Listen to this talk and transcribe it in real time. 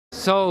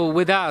So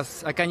with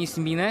us, Akani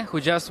Simbine,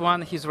 who just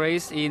won his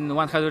race in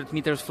 100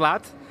 meters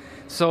flat.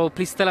 So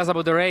please tell us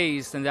about the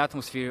race and the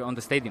atmosphere on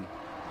the stadium.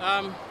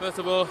 First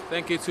of all,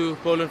 thank you to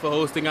Poland for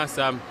hosting us.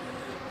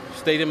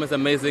 Stadium is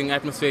amazing,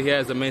 atmosphere here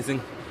is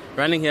amazing,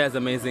 running here is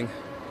amazing.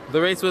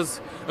 The race was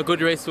a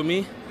good race for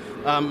me.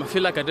 I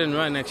feel like I didn't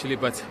run actually,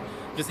 but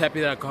I'm just happy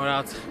that I got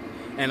out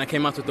and I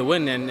came out with the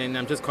win, and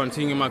I'm just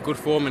continuing my good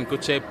form and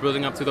good shape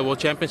building up to the World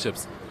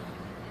Championships.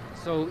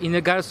 So in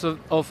regards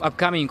of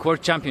upcoming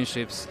World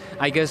Championships,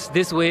 I guess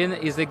this win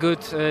is a good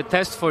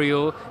test for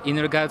you in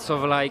regards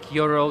of like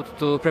your road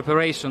to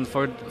preparation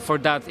for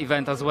that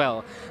event as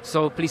well.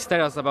 So please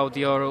tell us about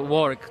your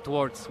work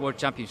towards World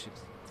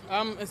Championships.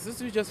 It's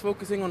just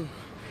focusing on,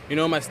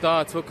 my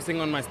starts, focusing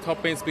on my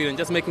top pain speed and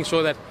just making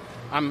sure that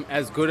I'm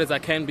as good as I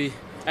can be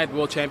at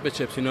World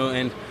Championships,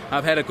 and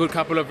I've had a good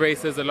couple of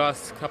races the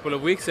last couple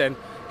of weeks and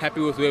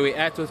happy with where we're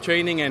at with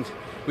training, and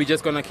we're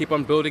just going to keep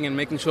on building and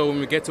making sure when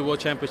we get to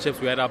World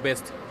Championships we're at our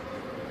best.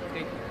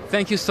 Okay.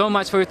 Thank you so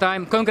much for your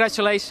time.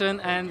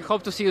 Congratulations and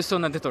hope to see you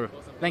soon at the tour.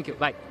 Thank you.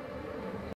 Bye.